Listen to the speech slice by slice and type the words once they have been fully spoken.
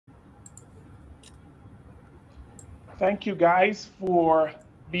Thank you guys for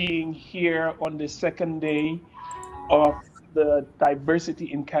being here on the second day of the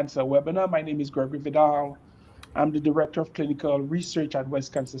Diversity in Cancer webinar. My name is Gregory Vidal. I'm the Director of Clinical Research at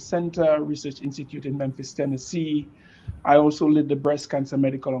West Cancer Center Research Institute in Memphis, Tennessee. I also lead the Breast Cancer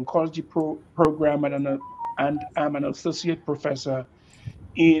Medical Oncology program and I'm an associate professor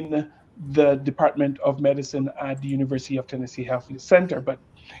in the Department of Medicine at the University of Tennessee Health Center. But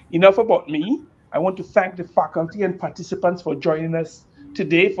enough about me. I want to thank the faculty and participants for joining us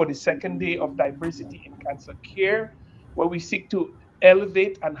today for the second day of Diversity in Cancer Care, where we seek to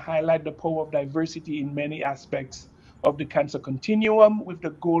elevate and highlight the power of diversity in many aspects of the cancer continuum with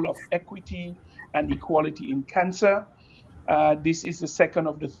the goal of equity and equality in cancer. This is the second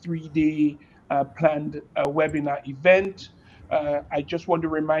of the three-day planned webinar event. I just want to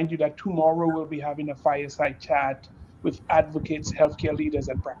remind you that tomorrow we'll be having a fireside chat with advocates, healthcare leaders,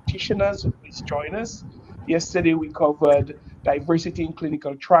 and practitioners. So please join us. Yesterday we covered diversity in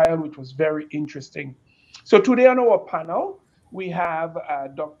clinical trial, which was very interesting. So today on our panel, we have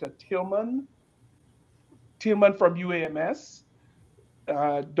Dr. Tillman from UAMS,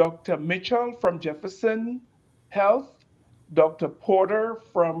 Dr. Mitchell from Jefferson Health, Dr. Porter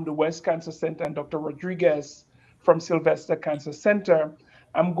from the West Cancer Center, and Dr. Rodriguez from Sylvester Cancer Center.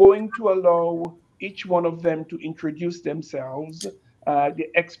 I'm going to allow each one of them to introduce themselves, the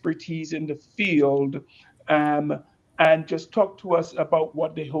expertise in the field, and just talk to us about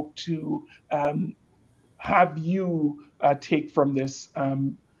what they hope to have you take from this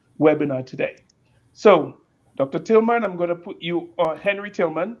webinar today. So, Dr. Tillman, I'm going to put you,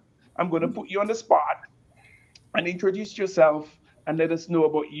 Henry-Tillman, I'm going to put you on the spot and introduce yourself and let us know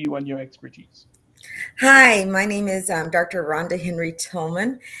about you and your expertise. Hi, my name is Dr. Ronda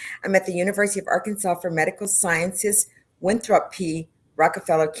Henry-Tillman. I'm at the University of Arkansas for Medical Sciences, Winthrop P.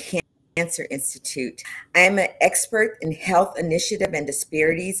 Rockefeller Cancer Institute. I am an expert in health initiative and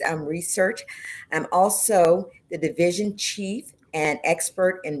disparities research. I'm also the division chief and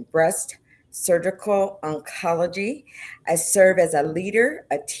expert in breast surgical oncology. I serve as a leader,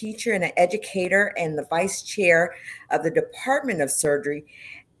 a teacher, and an educator, and the vice chair of the Department of Surgery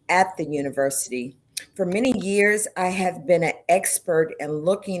at the university. For many years, I have been an expert in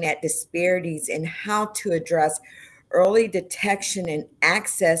looking at disparities in how to address early detection and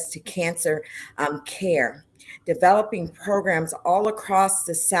access to cancer care, developing programs all across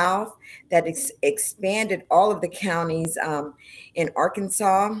the South that expanded all of the counties in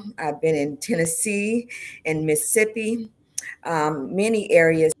Arkansas. I've been in Tennessee and Mississippi, many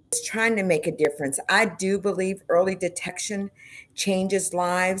areas trying to make a difference. I do believe early detection changes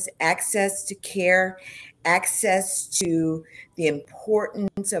lives, access to care, access to the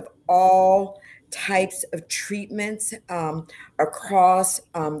importance of all types of treatments across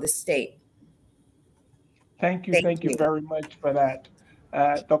the state. Thank you very much for that.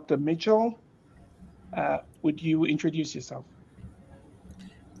 Dr. Mitchell, would you introduce yourself?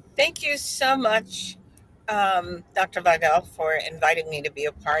 Thank you so much, Dr. Vidal, for inviting me to be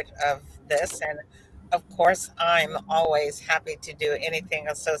a part of this. And of course, I'm always happy to do anything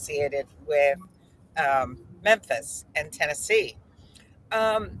associated with Memphis and Tennessee.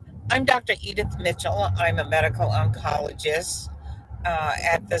 I'm Dr. Edith Mitchell. I'm a medical oncologist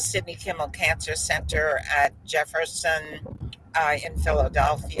at the Sidney Kimmel Cancer Center at Jefferson in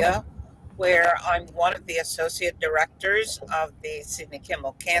Philadelphia, where I'm one of the associate directors of the Sidney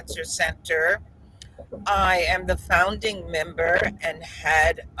Kimmel Cancer Center. I am the founding member and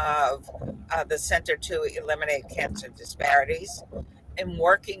head of the Center to Eliminate Cancer Disparities. And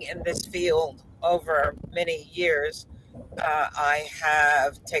working in this field over many years, I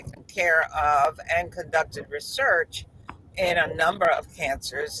have taken care of and conducted research in a number of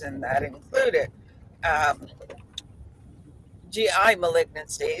cancers, and that included GI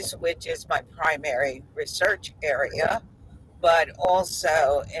malignancies, which is my primary research area, but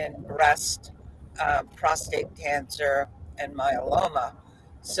also in breast, prostate cancer, and myeloma.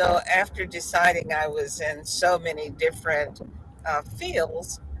 So after deciding I was in so many different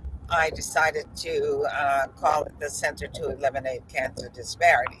fields, I decided to call it the Center to Eliminate Cancer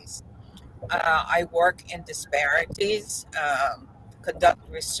Disparities. I work in disparities, conduct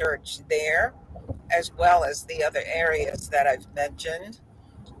research there, as well as the other areas that I've mentioned.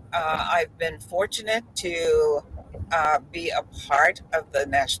 I've been fortunate to be a part of the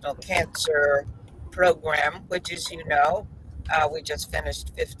National Cancer Program, which, as you know, we just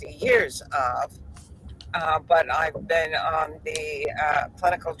finished 50 years of. But I've been on the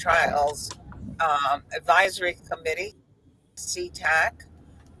Clinical Trials Advisory Committee, CTAC,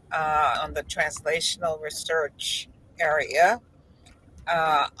 on the translational research area.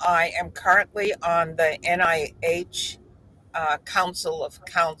 I am currently on the NIH Council of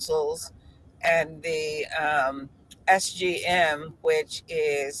Councils and the SGM, which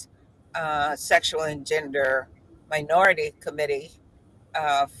is Sexual and Gender Minority Committee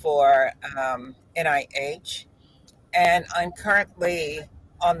for NIH. And I'm currently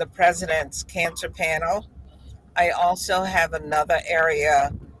on the President's Cancer Panel. I also have another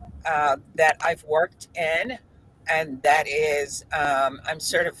area that I've worked in, and that is I'm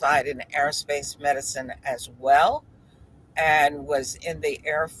certified in aerospace medicine as well, and was in the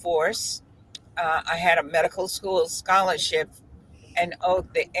Air Force. I had a medical school scholarship and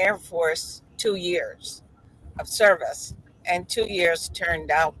owed the Air Force 2 years of service. And 2 years turned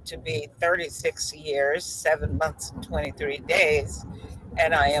out to be 36 years, 7 months, and 23 days.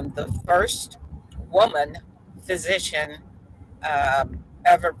 And I am the first woman physician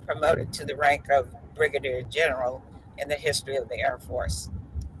ever promoted to the rank of Brigadier General in the history of the Air Force.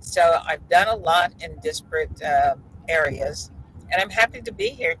 So I've done a lot in disparate areas, and I'm happy to be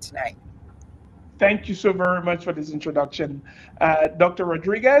here tonight. Thank you so very much for this introduction. Dr.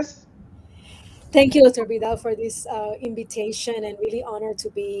 Rodriguez? Thank you, Dr. Vidal, for this invitation, and really honored to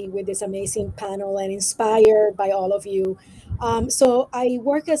be with this amazing panel and inspired by all of you. So I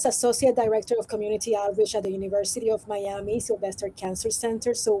work as Associate Director of Community Outreach at the University of Miami Sylvester Cancer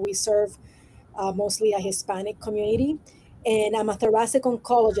Center. So we serve mostly a Hispanic community. And I'm a thoracic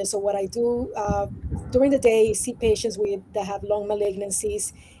oncologist. So what I do during the day is see patients that have lung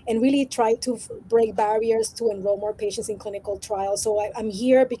malignancies and really try to break barriers to enroll more patients in clinical trials. So I'm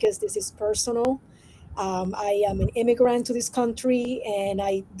here because this is personal. I am an immigrant to this country, and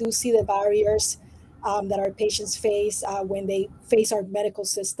I do see the barriers that our patients face when they face our medical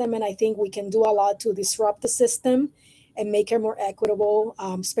system. And I think we can do a lot to disrupt the system and make it more equitable,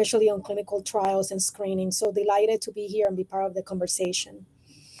 especially on clinical trials and screening. So delighted to be here and be part of the conversation.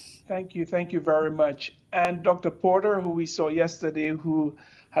 Thank you very much. And Dr. Porter, who we saw yesterday, who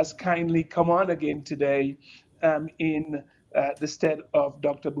has kindly come on again today in the stead of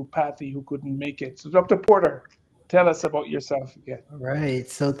Dr. Bupati, who couldn't make it. So Dr. Porter, tell us about yourself again. All right.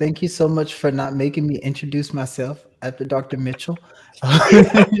 So thank you so much for not making me introduce myself after Dr. Mitchell,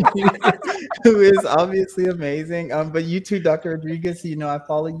 who is obviously amazing. But you too, Dr. Rodriguez, I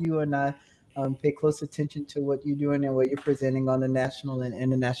follow you, and I pay close attention to what you're doing and what you're presenting on the national and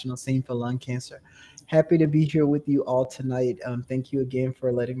international scene for lung cancer. Happy to be here with you all tonight. Thank you again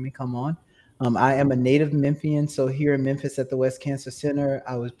for letting me come on. I am a native Memphian, so here in Memphis at the West Cancer Center.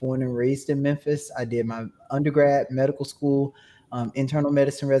 I was born and raised in Memphis. I did my undergrad, medical school, internal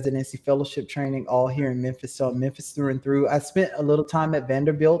medicine residency, fellowship training, all here in Memphis. So I'm Memphis through and through. I spent a little time at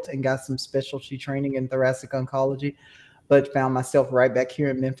Vanderbilt and got some specialty training in thoracic oncology, but found myself right back here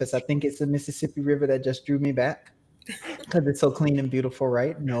in Memphis. I think it's the Mississippi River that just drew me back because it's so clean and beautiful,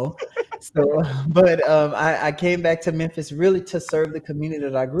 right? No. So, but I came back to Memphis really to serve the community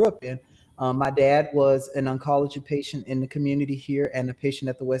that I grew up in. My dad was an oncology patient in the community here and a patient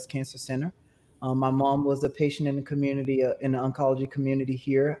at the West Cancer Center. My mom was a patient in the community, in the oncology community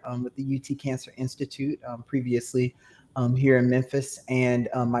here with the UT Cancer Institute previously here in Memphis, and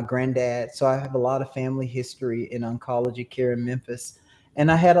my granddad. So I have a lot of family history in oncology care in Memphis.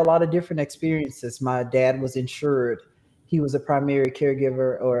 And I had a lot of different experiences. My dad was insured. He was a primary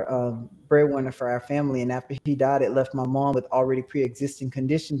caregiver or breadwinner for our family. And after he died, it left my mom with already pre-existing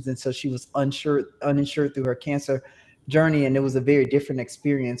conditions. And so she was uninsured through her cancer journey. And it was a very different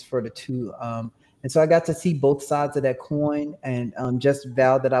experience for the two. And so I got to see both sides of that coin, and just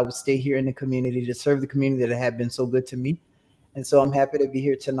vowed that I would stay here in the community to serve the community that had been so good to me. And so I'm happy to be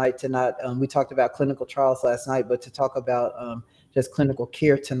here tonight. We talked about clinical trials last night, but to talk about just clinical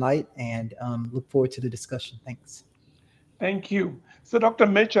care tonight, and look forward to the discussion. Thanks. Thank you. So Dr.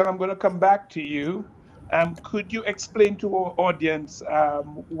 Mitchell, I'm going to come back to you. Could you explain to our audience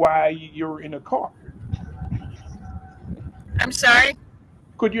why you're in a car? I'm sorry?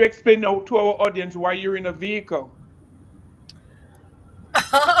 Could you explain to our audience why you're in a vehicle?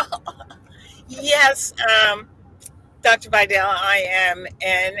 Yes, Dr. Vidal, I am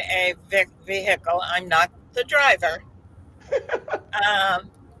in a vehicle. I'm not the driver.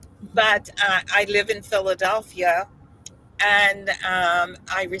 But I live in Philadelphia, and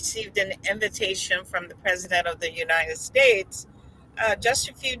I received an invitation from the President of the United States just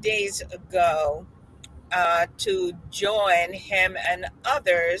a few days ago to join him and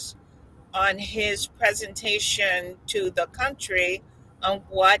others on his presentation to the country on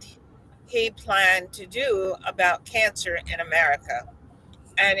what he planned to do about cancer in America.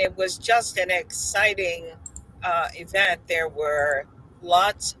 And it was just an exciting event. There were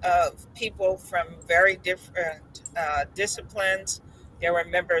lots of people from very different disciplines, there were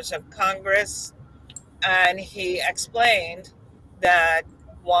members of Congress, and he explained that,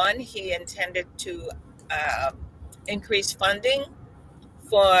 one, he intended to increase funding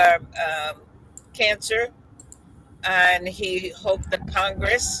for cancer, and he hoped that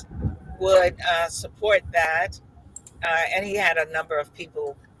Congress would support that. And he had a number of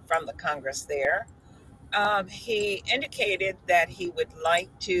people from the Congress there. He indicated that he would like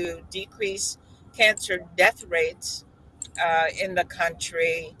to decrease cancer death rates in the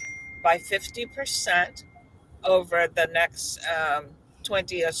country by 50% over the next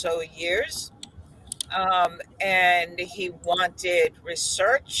 20 or so years. And he wanted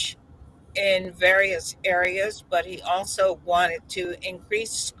research in various areas, but he also wanted to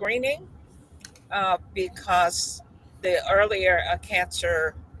increase screening because the earlier a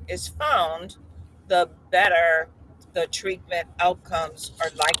cancer is found, the better the treatment outcomes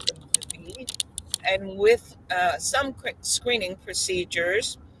are likely to be. And with some screening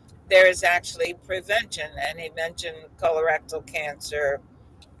procedures, there is actually prevention. And he mentioned colorectal cancer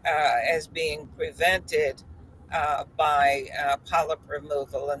as being prevented by polyp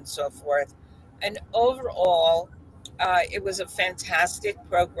removal and so forth. And overall, it was a fantastic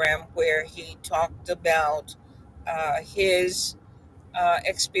program where he talked about his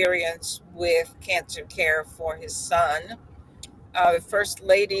experience with cancer care for his son. The First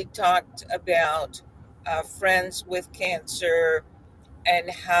Lady talked about friends with cancer and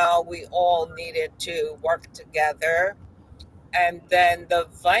how we all needed to work together. And then the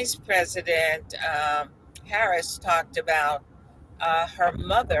Vice President, Harris, talked about her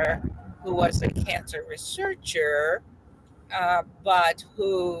mother, who was a cancer researcher, but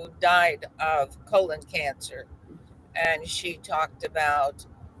who died of colon cancer. And she talked about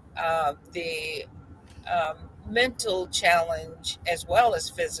the mental challenge as well as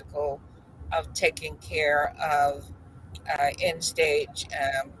physical of taking care of end-stage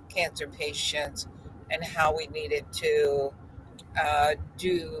cancer patients, and how we needed to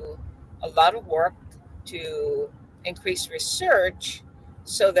do a lot of work to increase research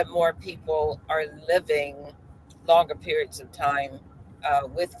so that more people are living longer periods of time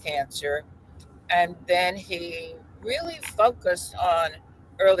with cancer. And then he really focused on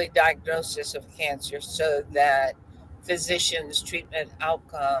early diagnosis of cancer so that physicians' treatment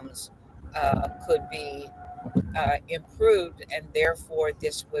outcomes could be improved, and therefore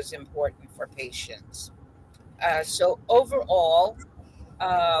this was important for patients. So overall,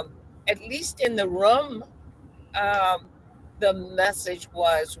 at least in the room, the message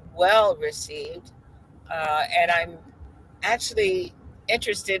was well received. And I'm actually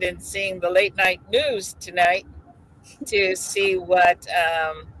interested in seeing the late night news tonight to see what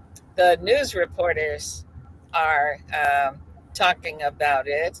the news reporters are talking about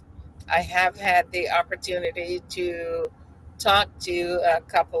it. I have had the opportunity to talk to a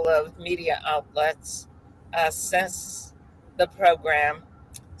couple of media outlets since the program.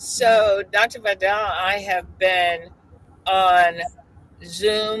 So, Dr. Vidal, I have been on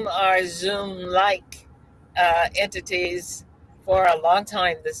Zoom or Zoom-like entities for a long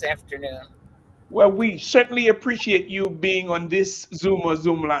time this afternoon. Well, we certainly appreciate you being on this Zoom or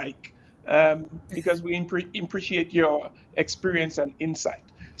Zoom-like because we appreciate your experience and insight.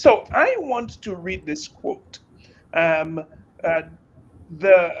 So I want to read this quote.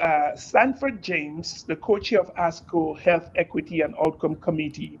 The Sanford James, the co-chair of ASCO Health Equity and Outcome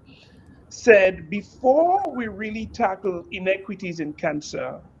Committee, said, before we really tackle inequities in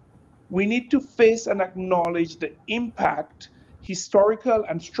cancer, we need to face and acknowledge the impact historical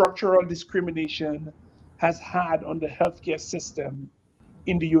and structural discrimination has had on the healthcare system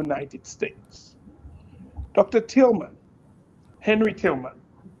in the United States. Dr. Tillman, Henry-Tillman,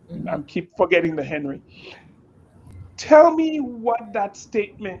 I keep forgetting the Henry. Tell me what that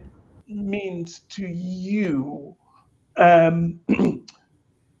statement means to you. I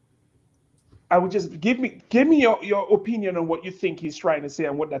would just give me your opinion on what you think he's trying to say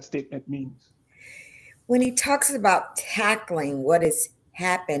and what that statement means. When he talks about tackling what has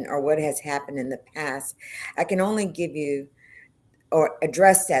happened or what has happened in the past, I can only give you or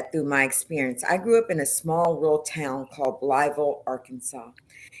address that through my experience. I grew up in a small rural town called Blytheville, Arkansas.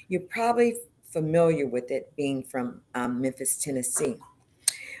 You're probably familiar with it, being from Memphis, Tennessee.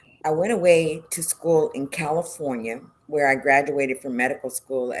 I went away to school in California, where I graduated from medical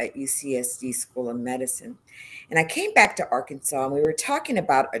school at UCSD School of Medicine. And I came back to Arkansas, and we were talking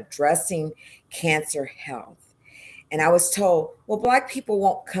about addressing cancer health. And I was told, well, Black people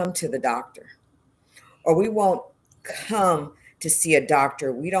won't come to the doctor, or we won't come to see a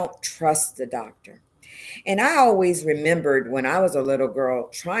doctor. We don't trust the doctor. And I always remembered when I was a little girl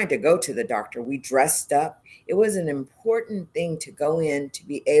trying to go to the doctor, we dressed up. It was an important thing to go in to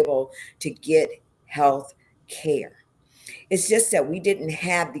be able to get health care. It's just that we didn't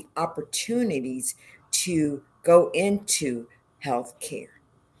have the opportunities to go into health care.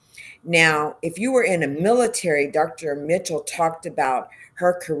 Now, if you were in a military, Dr. Mitchell talked about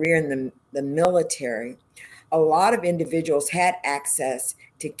her career in the military. A lot of individuals had access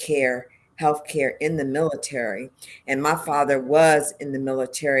to health care in the military. And my father was in the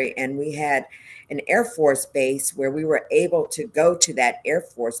military, and we had an Air Force base where we were able to go to that Air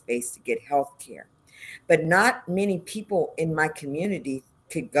Force base to get health care. But not many people in my community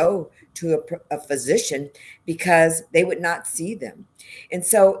could go to a physician because they would not see them. And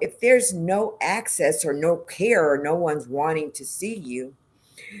so if there's no access or no care or no one's wanting to see you,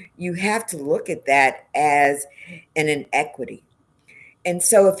 you have to look at that as an inequity. And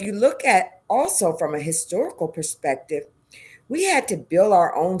so if you look at also from a historical perspective, we had to build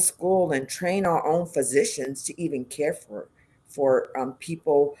our own school and train our own physicians to even care for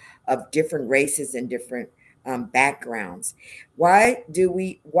people of different races and different backgrounds. Why do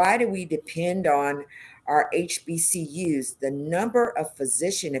we depend on our HBCUs? The number of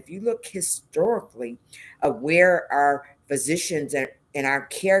physicians, if you look historically of where our physicians and our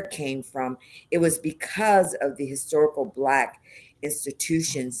care came from, it was because of the historical Black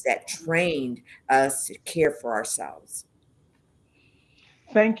institutions that trained us to care for ourselves.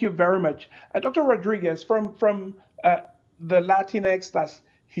 Thank you very much. Dr. Rodriguez, from the Latinx, that's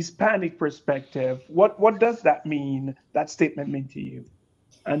Hispanic perspective, what does that mean, that statement mean to you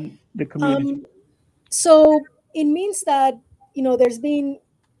and the community? So it means that, there's been,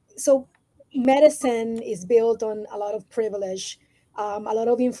 so medicine is built on a lot of privilege, a lot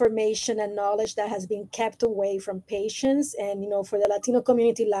of information and knowledge that has been kept away from patients. And, for the Latino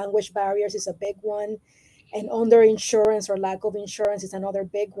community, language barriers is a big one. And underinsurance or lack of insurance is another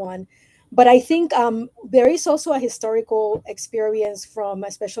big one. But I think there is also a historical experience from,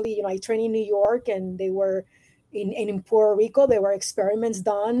 especially, I trained in New York, and they were in Puerto Rico. There were experiments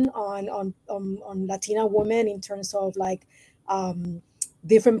done on Latina women in terms of like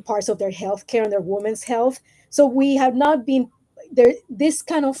different parts of their healthcare and their women's health. So we have not been there. This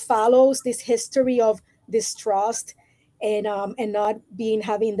kind of follows this history of distrust and not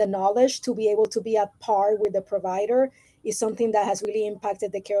having the knowledge to be able to be at par with the provider is something that has really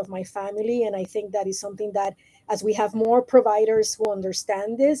impacted the care of my family. And I think that is something that, as we have more providers who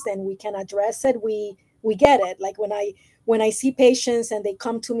understand this and we can address it, we get it. Like when I see patients and they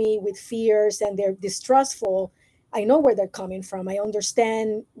come to me with fears and they're distrustful, I know where they're coming from. I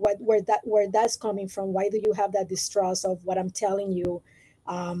understand where that's coming from. Why do you have that distrust of what I'm telling you?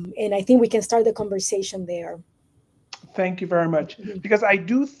 And I think we can start the conversation there. Thank you very much. Because I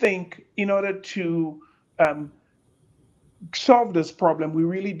do think in order to solve this problem, we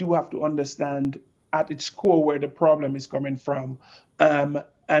really do have to understand at its core where the problem is coming from and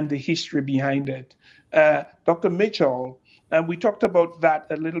the history behind it. Dr. Mitchell, we talked about that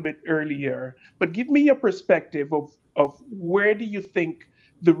a little bit earlier, but give me your perspective of where do you think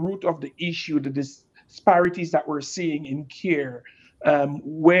the root of the issue, the disparities that we're seeing in care,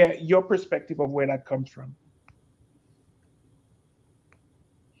 where your perspective of where that comes from.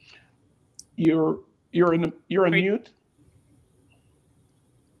 You're on mute.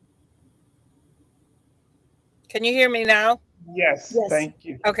 Can you hear me now? Yes. Thank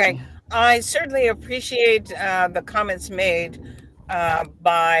you. Okay. I certainly appreciate the comments made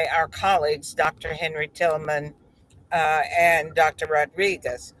by our colleagues, Dr. Henry-Tillman and Dr.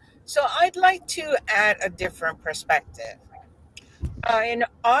 Rodriguez. So I'd like to add a different perspective. In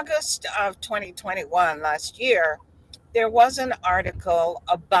August of 2021, last year, there was an article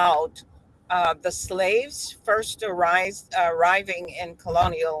about the slaves first arriving in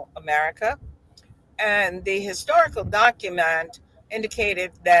colonial America. And the historical document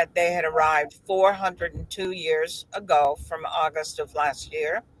indicated that they had arrived 402 years ago from August of last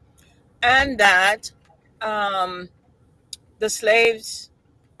year. And that the slaves,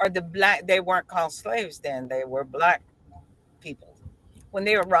 or they weren't called slaves then, they were Black people. When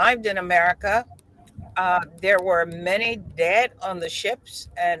they arrived in America, there were many dead on the ships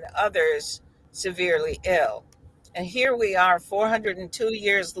and others severely ill. And here we are 402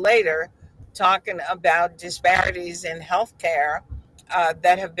 years later, talking about disparities in healthcare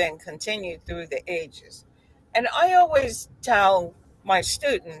that have been continued through the ages. And I always tell my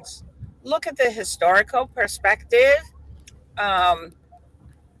students, look at the historical perspective.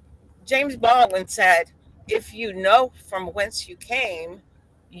 James Baldwin said, if you know from whence you came,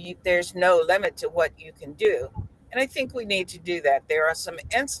 there's no limit to what you can do. And I think we need to do that. There are some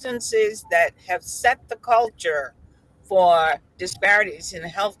instances that have set the culture for disparities in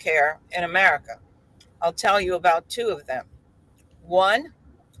healthcare in America. I'll tell you about two of them. One,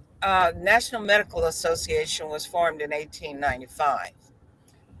 National Medical Association was formed in 1895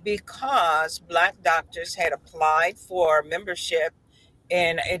 because Black doctors had applied for membership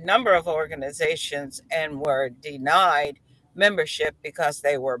in a number of organizations and were denied membership because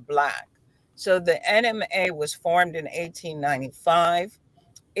they were Black. So the NMA was formed in 1895.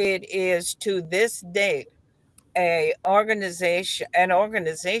 It is to this date an organization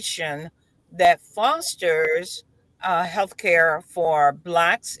that fosters healthcare for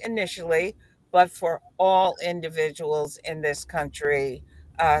Blacks initially, but for all individuals in this country,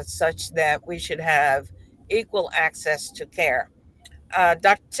 such that we should have equal access to care.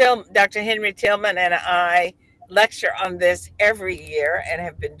 Dr. Henry-Tillman and I lecture on this every year and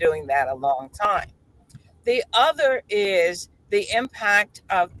have been doing that a long time. The other is the impact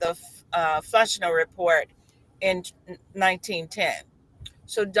of the Fleschner Report in 1910.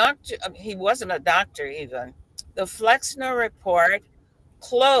 So he wasn't a doctor even. The Flexner Report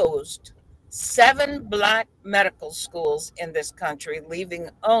closed 7 Black medical schools in this country, leaving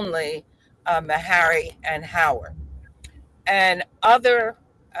only Meharry and Howard. And other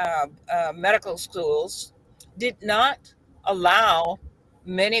medical schools did not allow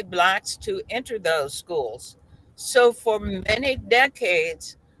many Blacks to enter those schools. So for many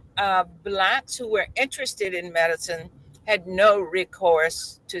decades, Blacks who were interested in medicine had no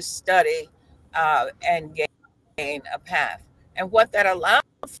recourse to study and gain a path. And what that allowed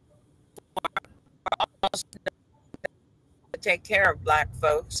us to take care of Black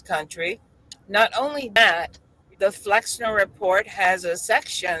folks' country. Not only that, the Flexner Report has a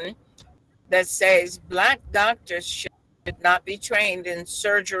section that says Black doctors should not be trained in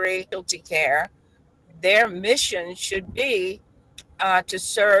surgery, specialty care. Their mission should be to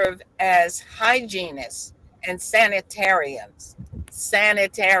serve as hygienists and sanitarians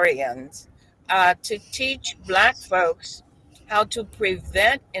to teach Black folks how to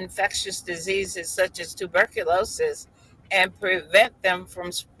prevent infectious diseases such as tuberculosis and prevent them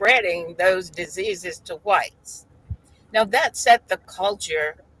from spreading those diseases to whites. Now, that set the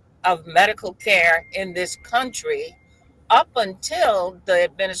culture of medical care in this country up until the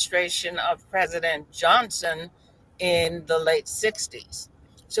administration of President Johnson in the late 60s.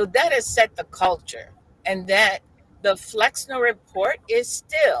 So that has set the culture, and that the Flexner Report is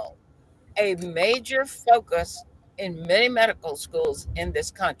still a major focus in many medical schools in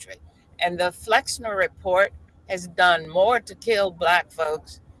this country. And the Flexner Report has done more to kill Black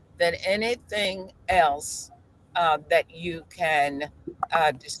folks than anything else that you can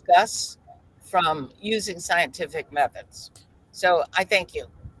discuss from using scientific methods. So I thank you.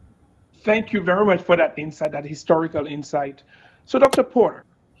 Thank you very much for that insight, that historical insight. So, Dr. Porter,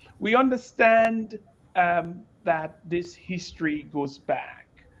 we understand that this history goes back.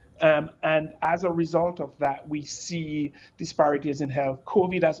 And as a result of that, we see disparities in health.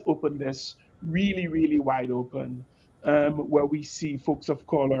 COVID has opened this really, really wide open, where we see folks of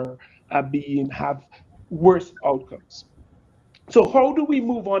color have worse outcomes. So how do we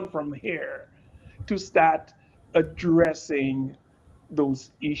move on from here to start addressing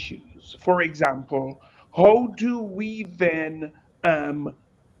those issues? For example, how do we then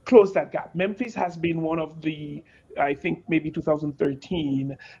close that gap? Memphis has been one of the, I think maybe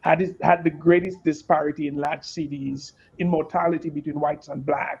 2013, had the greatest disparity in large cities in mortality between whites and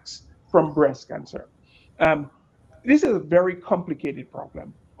Blacks from breast cancer. This is a very complicated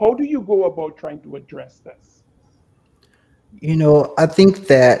problem. How do you go about trying to address this? I think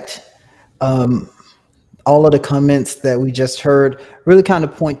that all of the comments that we just heard really kind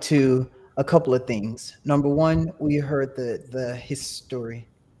of point to a couple of things. Number one, we heard the history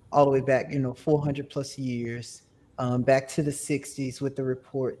all the way back, 400 plus years, back to the 60s with the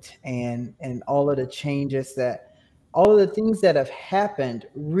report and all of the changes all of the things that have happened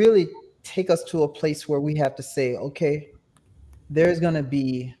really take us to a place where we have to say, okay, there's going to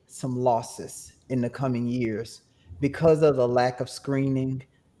be some losses in the coming years because of the lack of screening,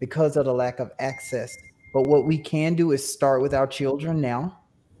 because of the lack of access. But what we can do is start with our children now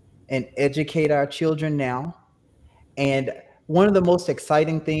and educate our children now. And one of the most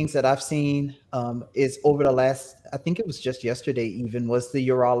exciting things that I've seen is over the last, I think it was just yesterday even, was the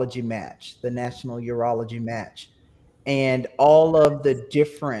urology match, the National Urology Match. And all of the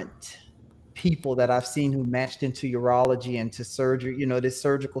different people that I've seen who matched into urology and to surgery, this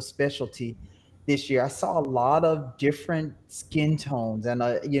surgical specialty this year, I saw a lot of different skin tones, and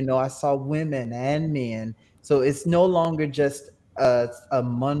I saw women and men. So it's no longer just a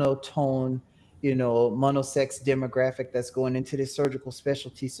monotone, monosex demographic that's going into this surgical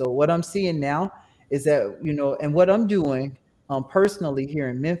specialty. So what I'm seeing now is that, and what I'm doing personally here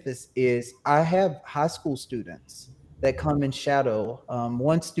in Memphis is I have high school students that come and shadow.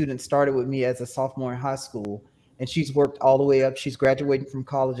 One student started with me as a sophomore in high school, and she's worked all the way up. She's graduating from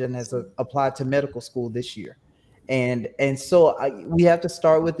college and has applied to medical school this year. And so we have to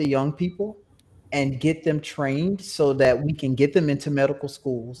start with the young people and get them trained so that we can get them into medical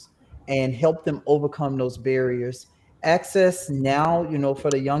schools and help them overcome those barriers. Access now,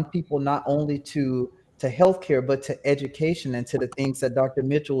 for the young people, not only to healthcare, but to education and to the things that Dr.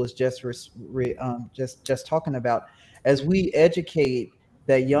 Mitchell was just talking about. As we educate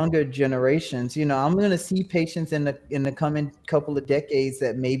that younger generations, I'm going to see patients in the coming couple of decades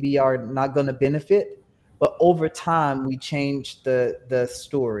that maybe are not going to benefit. But over time, we change the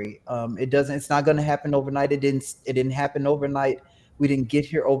story. It's not going to happen overnight. It didn't happen overnight. We didn't get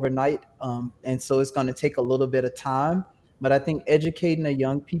here overnight. And so it's going to take a little bit of time. But I think educating the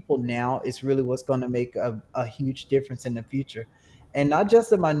young people now is really what's going to make a huge difference in the future. And not just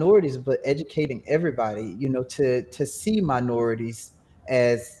the minorities, but educating everybody, to see minorities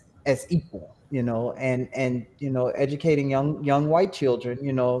as equal, and educating young white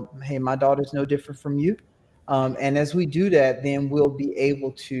children, hey, my daughter's no different from you. And as we do that, then we'll be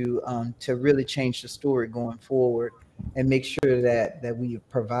able to really change the story going forward and make sure that we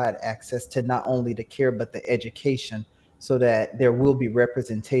provide access to not only the care, but the education, so that there will be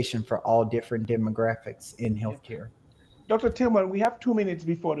representation for all different demographics in healthcare. Dr. Tillman, we have 2 minutes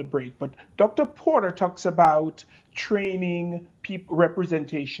before the break, but Dr. Porter talks about training people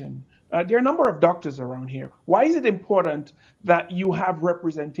representation. There are a number of doctors around here. Why is it important that you have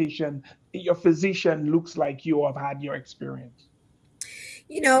representation? Your physician looks like you have had your experience.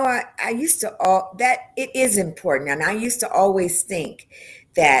 I used to that it is important. And I used to always think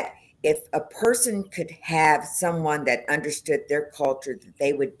that if a person could have someone that understood their culture, that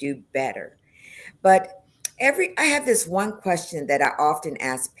they would do better. But I have this one question that I often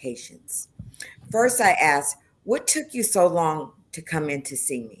ask patients. First, I ask, what took you so long to come in to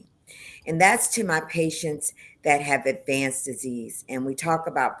see me? And that's to my patients that have advanced disease. And we talk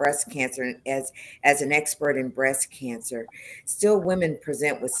about breast cancer, and as an expert in breast cancer, still women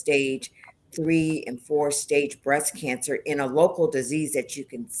present with stage 3 and 4 stage breast cancer in a local disease that you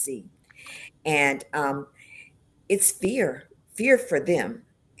can see. And it's fear for them.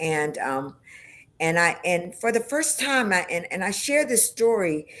 And for the first time, I share this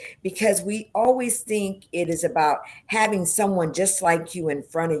story because we always think it is about having someone just like you in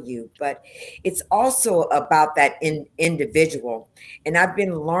front of you, but it's also about that individual. And I've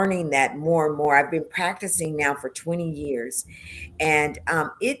been learning that more and more. I've been practicing now for 20 years. And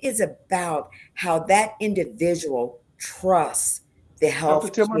it is about how that individual trusts the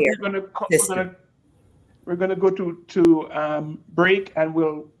health care system. We're going to go to break, and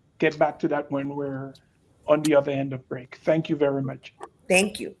we'll get back to that when we're on the other end of break. Thank you very much.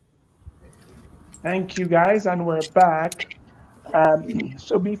 Thank you. Thank you, guys, and we're back.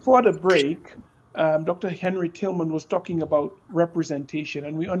 So before the break, Dr. Henry-Tillman was talking about representation,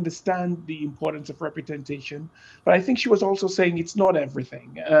 and we understand the importance of representation, but I think she was also saying it's not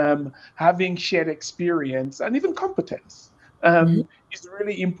everything. Having shared experience and even competence is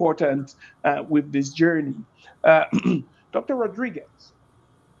really important with this journey. Dr. Rodriguez,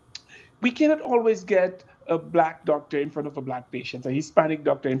 we cannot always get a Black doctor in front of a Black patient, a Hispanic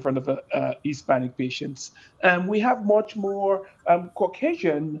doctor in front of a Hispanic patients. We have much more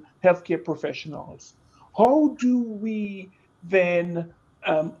Caucasian healthcare professionals. How do we then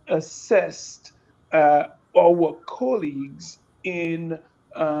assist our colleagues in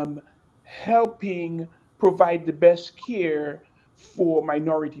helping provide the best care for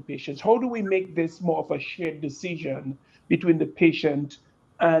minority patients? How do we make this more of a shared decision between the patient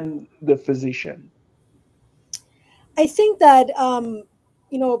and the physician? I think that,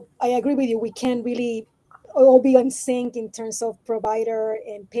 I agree with you. We can't really all be in sync in terms of provider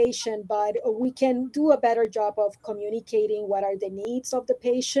and patient, but we can do a better job of communicating what are the needs of the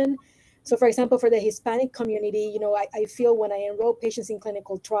patient. So, for example, for the Hispanic community, I feel when I enroll patients in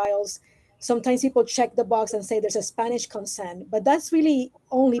clinical trials, sometimes people check the box and say there's a Spanish consent, but that's really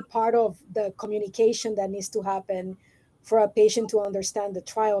only part of the communication that needs to happen for a patient to understand the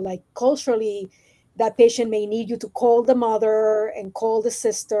trial. Like culturally, that patient may need you to call the mother and call the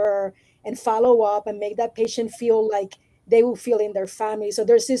sister and follow up and make that patient feel like they will feel in their family. So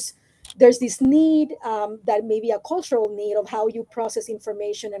there's this need that may be a cultural need of how you process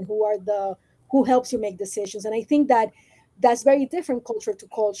information and who helps you make decisions. And I think that that's very different culture to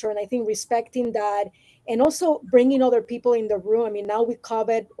culture. And I think respecting that and also bringing other people in the room. I mean, now with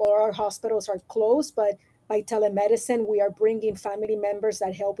COVID, all our hospitals are closed, but by telemedicine, we are bringing family members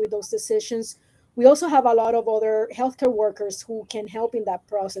that help with those decisions. We also have a lot of other healthcare workers who can help in that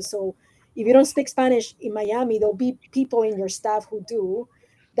process. So if you don't speak Spanish in Miami, there'll be people in your staff who do,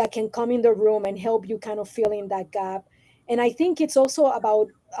 that can come in the room and help you kind of fill in that gap. And I think it's also about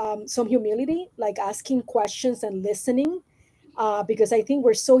some humility, like asking questions and listening, because I think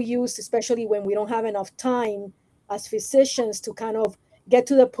we're so used, especially when we don't have enough time as physicians, to kind of get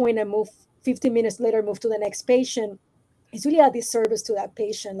to the point and move 15 minutes later, move to the next patient. It's really a disservice to that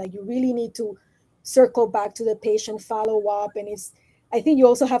patient. Like, you really need to circle back to the patient, follow up. And I think you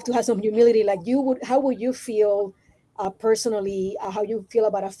also have to have some humility. Like, how would you feel personally, how you feel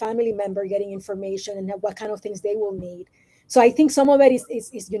about a family member getting information and what kind of things they will need. So I think some of it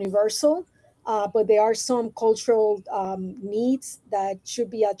is universal, but there are some cultural needs that should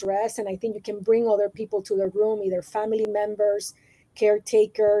be addressed. And I think you can bring other people to the room, either family members,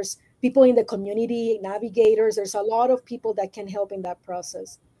 caretakers, people in the community, navigators. There's a lot of people that can help in that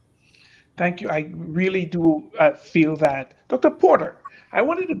process. Thank you. I really do feel that. Dr. Porter, I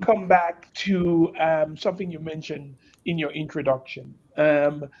wanted to come back to something you mentioned in your introduction,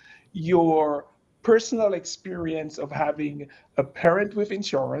 your personal experience of having a parent with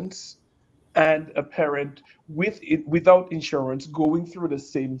insurance and a parent without insurance going through the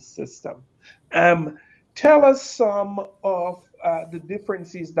same system. Tell us some of the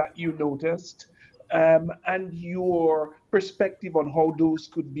differences that you noticed, and your perspective on how those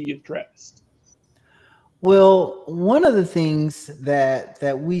could be addressed. Well, one of the things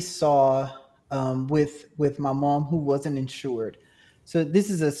that we saw with my mom, who wasn't insured. So this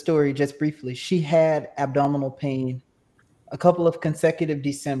is a story just briefly. She had abdominal pain a couple of consecutive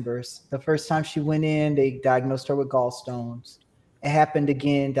Decembers. The first time she went in, they diagnosed her with gallstones. It happened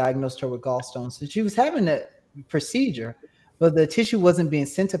again, diagnosed her with gallstones. So she was having a procedure, but the tissue wasn't being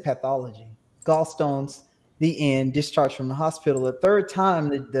sent to pathology. Gallstones, the end, discharged from the hospital. The third time,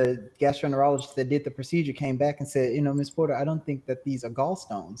 the gastroenterologist that did the procedure came back and said, Ms. Porter, I don't think that these are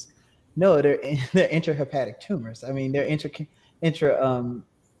gallstones. No, they're intrahepatic tumors. I mean, they're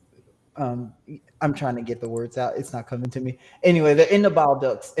I'm trying to get the words out. It's not coming to me. Anyway, they're in the bile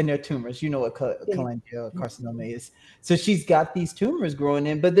ducts and they're tumors. You know what cholangiocarcinoma is. So she's got these tumors growing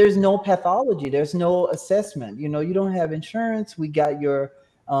in, but there's no pathology. There's no assessment. You don't have insurance. We got your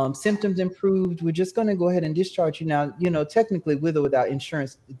symptoms improved. We're just going to go ahead and discharge you now. Technically, with or without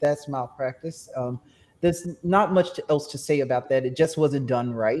insurance, that's malpractice. There's not much else to say about that. It just wasn't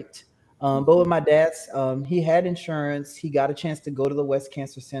done right. But with my dad's, he had insurance. He got a chance to go to the West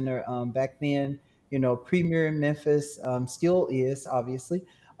Cancer Center back then, premier in Memphis, still is, obviously.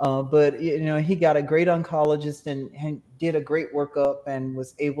 But he got a great oncologist and did a great workup and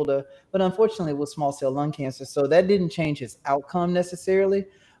was able to, but unfortunately it was small cell lung cancer. So that didn't change his outcome necessarily.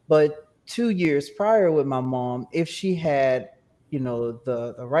 But 2 years prior with my mom, if she had,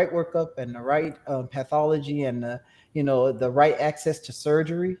 the right workup and the right pathology and the right access to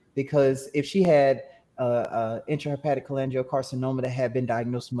surgery, because if she had intrahepatic cholangiocarcinoma that had been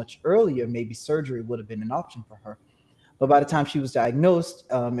diagnosed much earlier, maybe surgery would have been an option for her. But by the time she was diagnosed,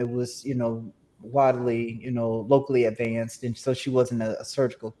 it was, widely, locally advanced. And so she wasn't a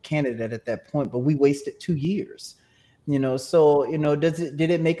surgical candidate at that point, but we wasted 2 years, so, did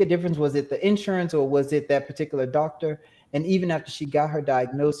it make a difference? Was it the insurance or was it that particular doctor? And even after she got her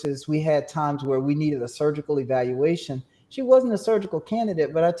diagnosis, we had times where we needed a surgical evaluation. She wasn't a surgical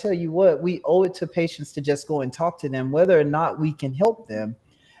candidate, but I tell you what, we owe it to patients to just go and talk to them, whether or not we can help them.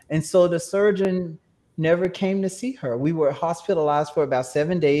 And so the surgeon never came to see her. We were hospitalized for about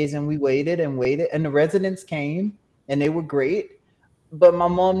 7 days and we waited and waited, and the residents came and they were great. But my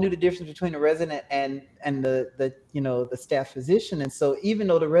mom knew the difference between the resident and the staff physician. And so even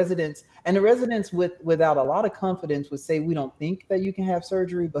though the residents without a lot of confidence would say, we don't think that you can have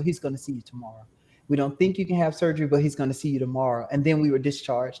surgery, but he's going to see you tomorrow. We don't think you can have surgery, but he's going to see you tomorrow. And then we were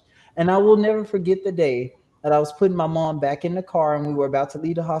discharged. And I will never forget the day that I was putting my mom back in the car and we were about to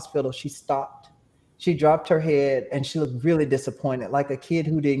leave the hospital. She stopped. She dropped her head and she looked really disappointed, like a kid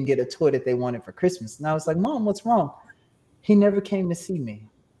who didn't get a toy that they wanted for Christmas. And I was like, Mom, what's wrong? He never came to see me.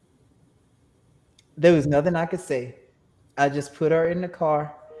 There was nothing I could say. I just put her in the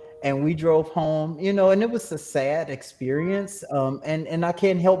car and we drove home, and it was a sad experience. And I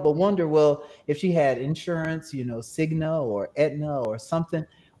can't help but wonder, well, if she had insurance, Cigna or Aetna or something,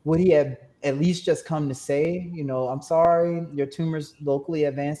 would he have at least just come to say, I'm sorry, your tumor's locally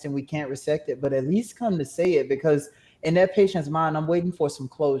advanced and we can't resect it, but at least come to say it, because in that patient's mind, I'm waiting for some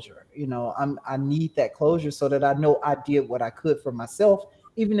closure. I need that closure so that I know I did what I could for myself,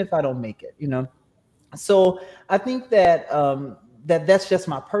 even if I don't make it, So I think that that's just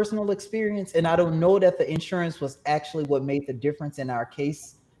my personal experience, and I don't know that the insurance was actually what made the difference in our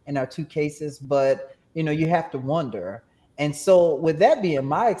case, in our two cases. But you know, you have to wonder. And so, with that being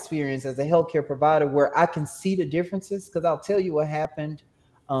my experience as a healthcare provider, where I can see the differences, because I'll tell you what happened.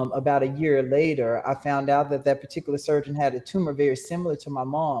 About a year later, I found out that that particular surgeon had a tumor very similar to my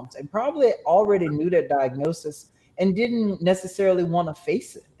mom's, and probably already knew that diagnosis and didn't necessarily want to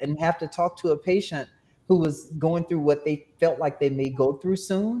face it and have to talk to a patient who was going through what they felt like they may go through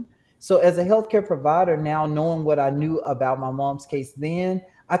soon. So as a healthcare provider now, knowing what I knew about my mom's case then,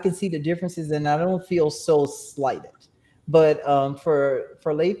 I can see the differences and I don't feel so slighted. But for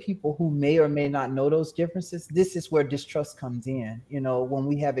lay people who may or may not know those differences, this is where distrust comes in, you know, when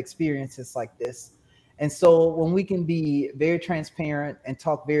we have experiences like this. And so when we can be very transparent and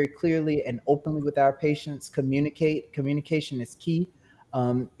talk very clearly and openly with our patients, communication is key.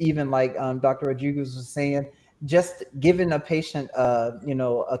 Even like Dr. Rodriguez was saying, just giving a patient, you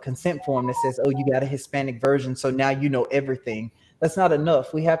know, a consent form that says, "Oh, you got a Hispanic version, so now you know everything." That's not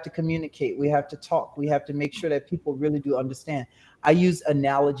enough. We have to communicate. We have to talk. We have to make sure that people really do understand. I use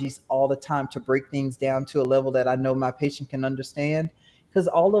analogies all the time to break things down to a level that I know my patient can understand, because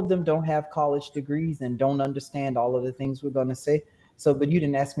all of them don't have college degrees and don't understand all of the things we're going to say. So, but you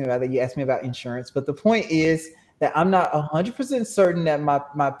didn't ask me about that. You asked me about insurance. But the point is that I'm not 100% certain that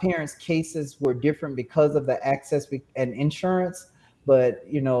my parents' cases were different because of the access and insurance. But,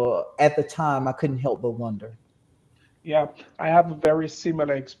 you know, at the time, I couldn't help but wonder. Yeah, I have a very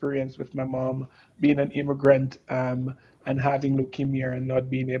similar experience with my mom being an immigrant and having leukemia and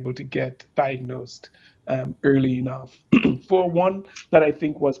not being able to get diagnosed early enough for one that I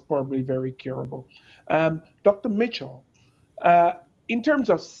think was probably very curable. Dr. Mitchell, uh, in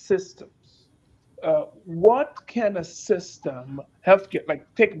terms of systems, what can a system, healthcare, like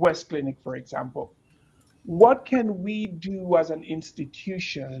take West Clinic, for example, what can we do as an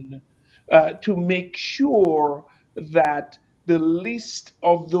institution to make sure that the list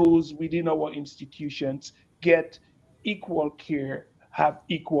of those within our institutions get equal care, have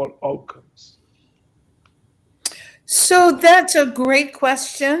equal outcomes? So that's a great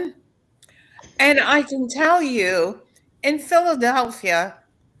question. And I can tell you in Philadelphia,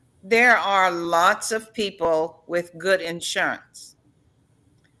 there are lots of people with good insurance.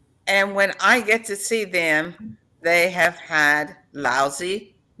 And when I get to see them, they have had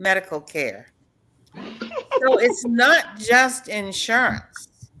lousy medical care. So it's not just insurance,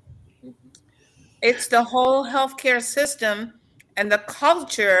 it's the whole healthcare system and the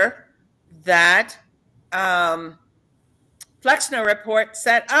culture that Flexner Report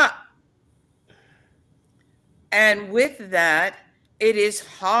set up. And with that, it is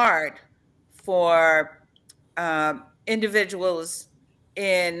hard for individuals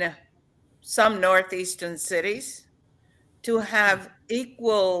in some northeastern cities to have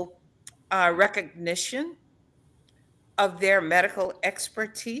equal recognition of their medical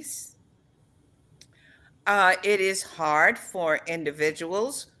expertise. It is hard for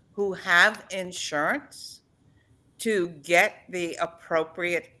individuals who have insurance to get the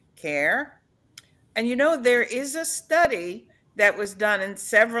appropriate care. And you know, there is a study that was done in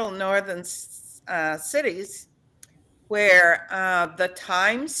several northern cities where the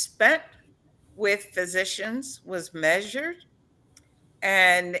time spent with physicians was measured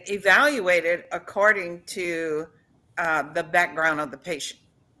and evaluated according to the background of the patient.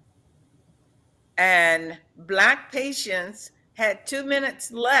 And Black patients had 2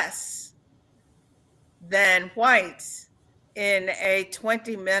 minutes less than whites in a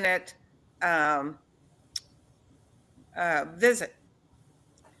 20-minute visit.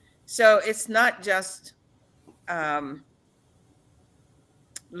 So it's not just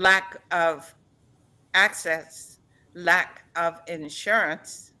lack of access, lack of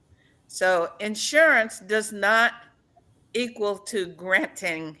insurance. So insurance does not equal to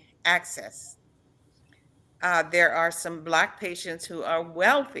granting access. There are some Black patients who are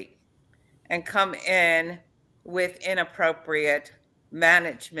wealthy and come in with inappropriate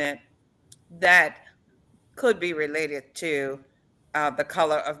management that could be related to the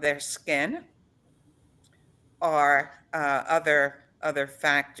color of their skin or other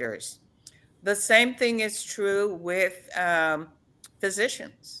factors. The same thing is true with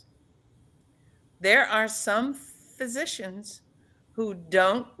physicians. There are some physicians who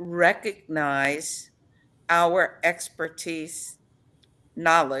don't recognize our expertise,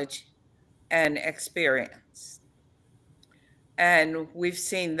 knowledge, and experience. And we've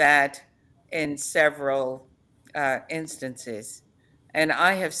seen that in several instances. And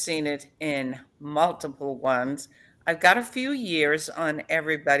I have seen it in multiple ones. I've got a few years on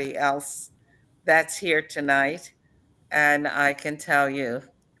everybody else, that's here tonight. And I can tell you,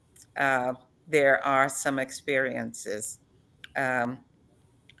 there are some experiences.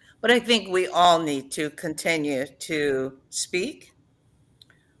 But I think we all need to continue to speak.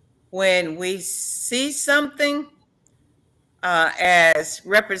 When we see something, as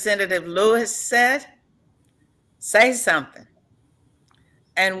Representative Lewis said, say something.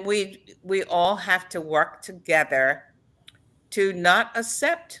 And we all have to work together to not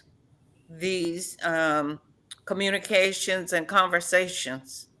accept these communications and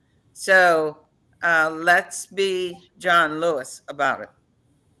conversations. So let's be John Lewis about it.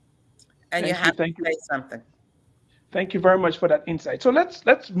 And you have to say something. Thank you very much for that insight. So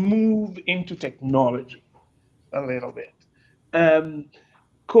let's move into technology a little bit.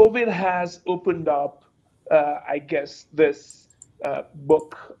 COVID has opened up, I guess, this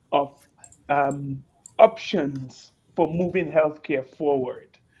book of options for moving healthcare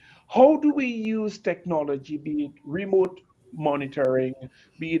forward. How do we use technology, be it remote monitoring,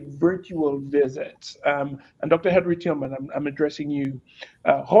 be it virtual visits? And Dr. Henry-Tillman, I'm addressing you.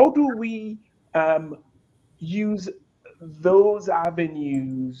 How do we use those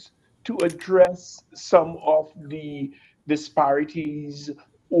avenues to address some of the disparities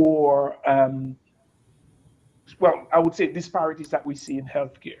or, well, I would say disparities that we see in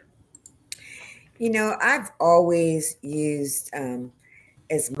healthcare? You know, I've always used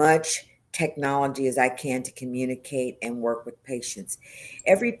as much technology as I can to communicate and work with patients.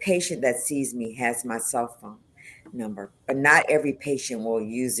 Every patient that sees me has my cell phone number, but not every patient will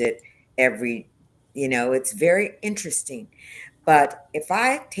use it every, it's very interesting. But if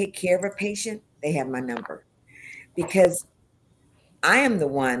I take care of a patient, they have my number because I am the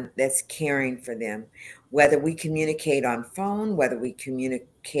one that's caring for them, whether we communicate on phone, whether we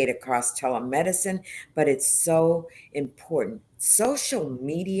communicate across telemedicine, but it's so important. Social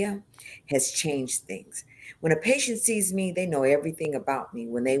media has changed things. When a patient sees me, they know everything about me.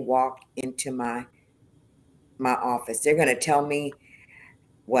 When they walk into my office, they're going to tell me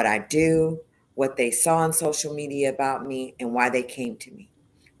what I do, what they saw on social media about me, and why they came to me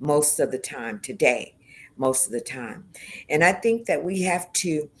most of the time today. Most of the time. And I think that we have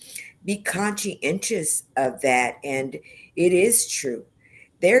to be conscientious of that. And it is true.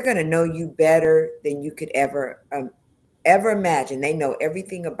 They're going to know you better than you could ever imagine. They know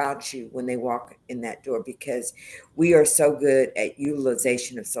everything about you when they walk in that door because we are so good at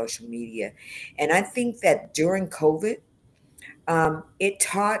utilization of social media. And I think that during COVID, it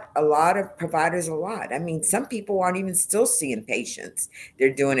taught a lot of providers a lot. I mean, some people aren't even still seeing patients.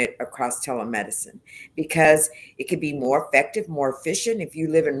 They're doing it across telemedicine because it could be more effective, more efficient. If you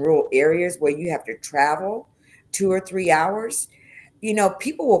live in rural areas where you have to travel 2 or 3 hours,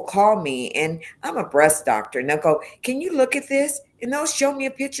 people will call me, and I'm a breast doctor, and they'll go, "Can you look at this?" And they'll show me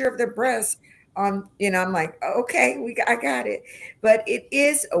a picture of their breast on, I'm like, "Okay, I got it." But it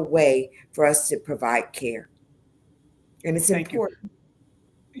is a way for us to provide care. And it's important.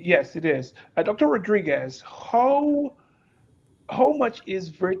 Yes, it is. Dr. Rodriguez, how much is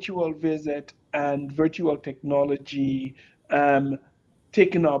virtual visit and virtual technology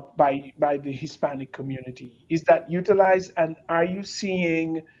taken up by the Hispanic community? Is that utilized, and are you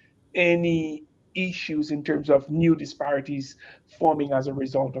seeing any issues in terms of new disparities forming as a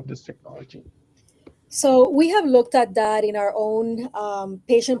result of this technology? So we have looked at that in our own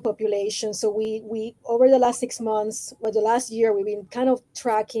patient population. So we over the last 6 months, or the last year, we've been kind of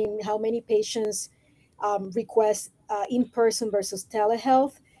tracking how many patients request in-person versus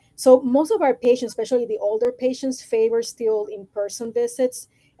telehealth. So most of our patients, especially the older patients, favor still in-person visits.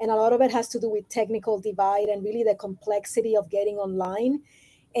 And a lot of it has to do with technical divide and really the complexity of getting online.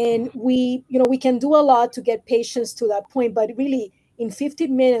 And we can do a lot to get patients to that point, but really in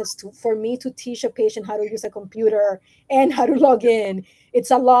 15 minutes for me to teach a patient how to use a computer and how to log in,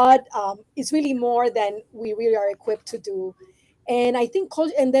 it's a lot. It's really more than we really are equipped to do. And I think,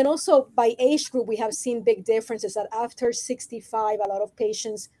 and then also by age group, we have seen big differences that after 65, a lot of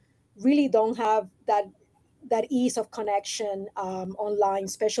patients really don't have that ease of connection online,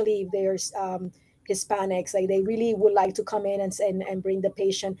 especially if there's Hispanics. Like they really would like to come in and bring the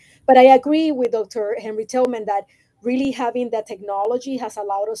patient. But I agree with Dr. Henry-Tillman that really having that technology has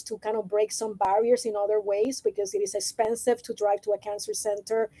allowed us to kind of break some barriers in other ways, because it is expensive to drive to a cancer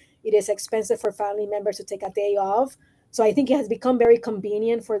center. It is expensive for family members to take a day off. So I think it has become very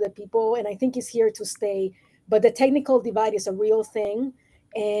convenient for the people, and I think it's here to stay. But the technical divide is a real thing.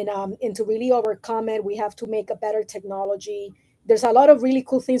 And to really overcome it, we have to make a better technology. There's a lot of really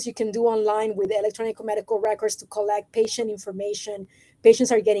cool things you can do online with electronic medical records to collect patient information.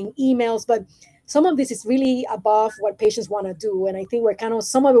 Patients are getting emails, but some of this is really above what patients want to do. And I think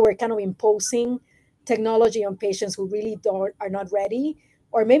some of it we're kind of imposing technology on patients who really are not ready,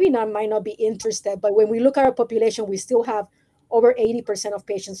 or maybe might not be interested. But when we look at our population, we still have over 80% of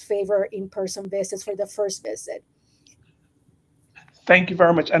patients favor in-person visits for the first visit. Thank you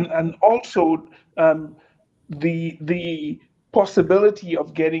very much. And also the possibility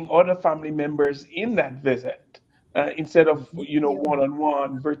of getting other family members in that visit instead of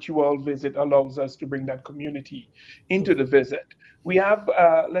one-on-one. Virtual visit allows us to bring that community into the visit. We have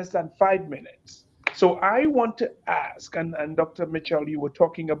less than 5 minutes. So I want to ask, and Dr. Mitchell, you were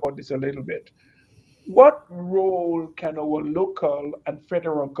talking about this a little bit, what role can our local and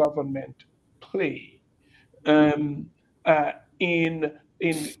federal government play in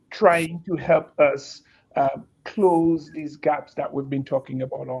trying to help us close these gaps that we've been talking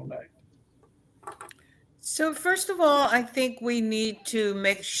about all night? So first of all, I think we need to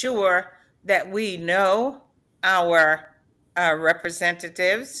make sure that we know our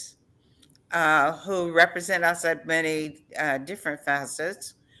representatives who represent us at many different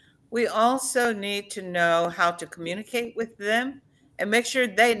facets. We also need to know how to communicate with them and make sure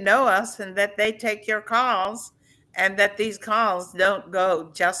they know us and that they take your calls, and that these calls don't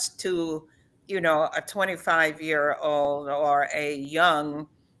go just to, a 25-year-old or a young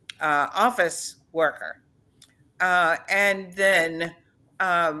office worker. And then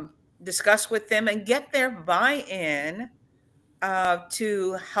discuss with them and get their buy-in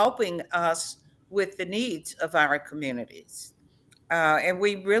to helping us with the needs of our communities. And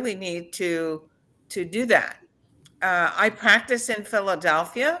we really need to do that. I practice in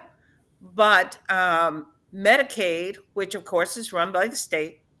Philadelphia, but Medicaid, which of course is run by the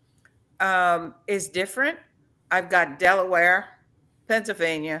state, is different. I've got Delaware,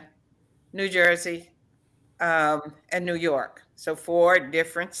 Pennsylvania, New Jersey, and New York. So 4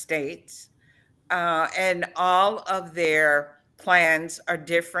 different states. And all of their plans are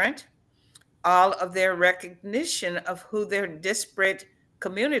different. All of their recognition of who their disparate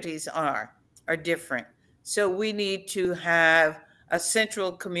communities are different. So we need to have a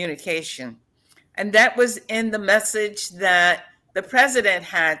central communication. And that was in the message that the president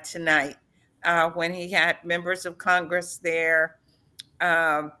had tonight when he had members of Congress there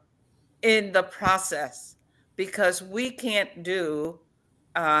in the process, because we can't do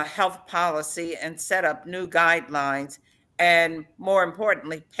health policy and set up new guidelines and, more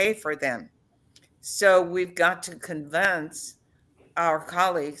importantly, pay for them. So we've got to convince our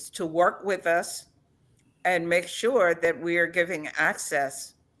colleagues to work with us and make sure that we are giving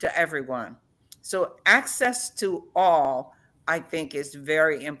access to everyone. So access to all, I think, is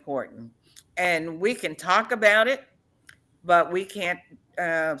very important. And we can talk about it, but we can't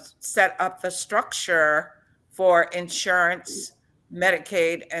set up the structure for insurance,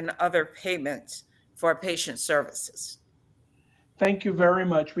 Medicaid, and other payments for patient services. Thank you very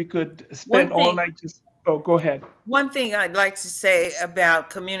much. We could spend all night just, go ahead. One thing I'd like to say about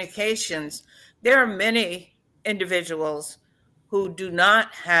communications, there are many individuals who do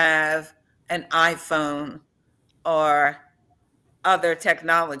not have an iPhone or other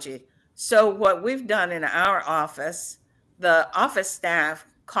technology. So what we've done in our office, the office staff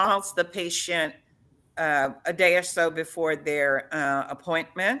calls the patient a day or so before their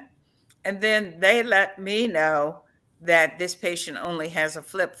appointment, and then they let me know that this patient only has a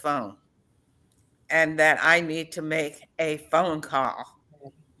flip phone and that I need to make a phone call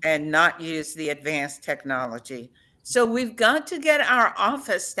and not use the advanced technology. So we've got to get our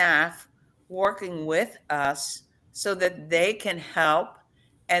office staff working with us so that they can help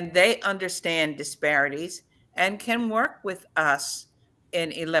and they understand disparities and can work with us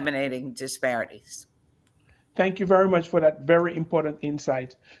in eliminating disparities. Thank you very much for that very important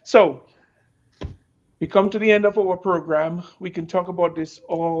insight. So we come to the end of our program. We can talk about this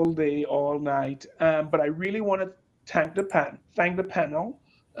all day, all night, but I really want to thank the panel,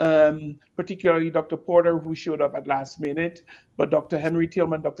 particularly Dr. Porter, who showed up at last minute, but Dr.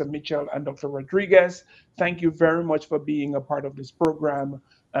 Henry-Tillman, Dr. Mitchell, and Dr. Rodriguez. Thank you very much for being a part of this program.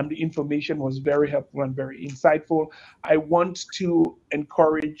 The information was very helpful and very insightful. I want to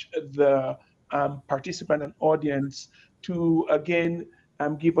encourage the participant and audience to, again,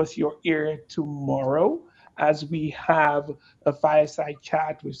 give us your ear tomorrow as we have a fireside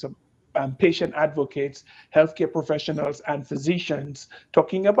chat with some patient advocates, healthcare professionals, and physicians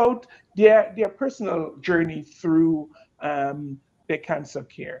talking about their personal journey through their cancer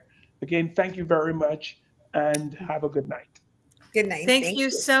care. Again, thank you very much and have a good night. Good night. Thank you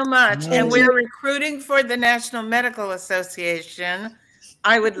so much. And we're recruiting for the National Medical Association.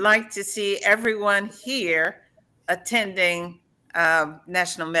 I would like to see everyone here attending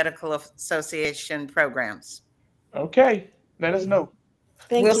National Medical Association programs. Okay, let us know.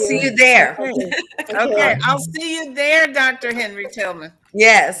 We'll see you there. Okay, I'll see you there, Dr. Henry-Tillman.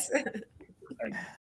 Yes.